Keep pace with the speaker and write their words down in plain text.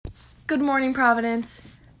Good morning, Providence.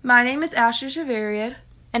 My name is Asher Shavariad,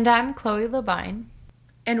 And I'm Chloe Labine.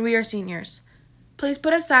 and we are seniors. Please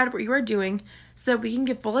put aside what you are doing so that we can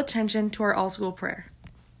give full attention to our all-school prayer.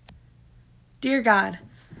 Dear God,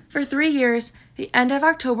 for 3 years, the end of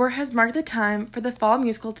October has marked the time for the fall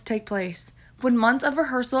musical to take place, when months of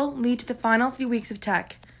rehearsal lead to the final few weeks of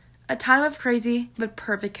tech, a time of crazy but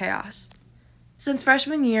perfect chaos. Since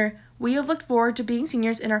freshman year, we have looked forward to being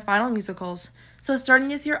seniors in our final musicals, so starting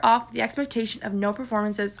this year off with the expectation of no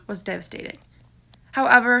performances was devastating.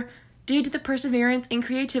 However, due to the perseverance and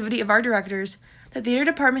creativity of our directors, the theater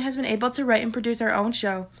department has been able to write and produce our own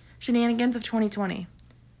show, Shenanigans of 2020.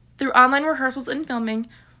 Through online rehearsals and filming,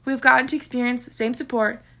 we have gotten to experience the same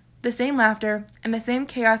support, the same laughter, and the same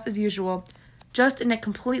chaos as usual, just in a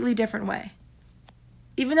completely different way.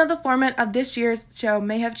 Even though the format of this year's show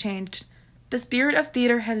may have changed, the spirit of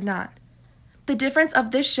theater has not. The difference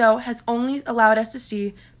of this show has only allowed us to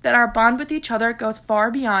see that our bond with each other goes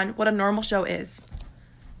far beyond what a normal show is.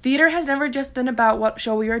 Theater has never just been about what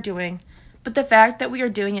show we are doing, but the fact that we are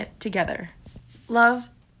doing it together. Love,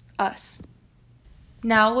 us.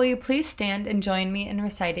 Now will you please stand and join me in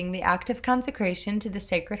reciting the act of consecration to the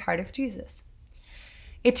Sacred Heart of Jesus.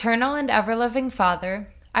 Eternal and ever-loving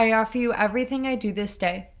Father, I offer you everything I do this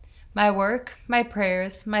day, my work, my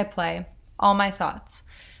prayers, my play, all my thoughts,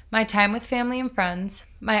 my time with family and friends,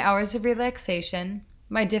 my hours of relaxation,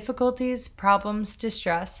 my difficulties, problems,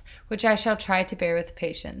 distress, which I shall try to bear with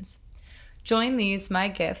patience. Join these, my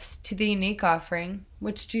gifts, to the unique offering,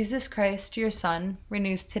 which Jesus Christ, your Son,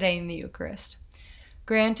 renews today in the Eucharist.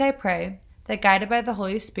 Grant, I pray, that guided by the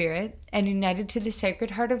Holy Spirit and united to the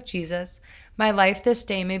Sacred Heart of Jesus, my life this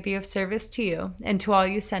day may be of service to you and to all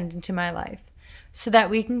you send into my life, so that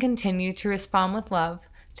we can continue to respond with love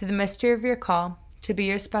to the mystery of your call to be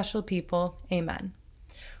your special people. Amen.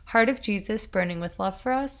 Heart of Jesus, burning with love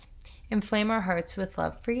for us, inflame our hearts with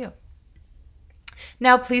love for you.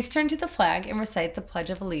 Now please turn to the flag and recite the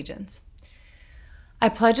Pledge of Allegiance. I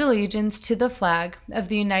pledge allegiance to the flag of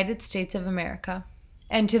the United States of America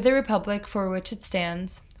and to the republic for which it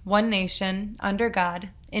stands, one nation, under God,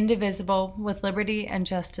 indivisible, with liberty and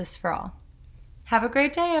justice for all. Have a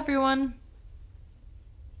great day, everyone.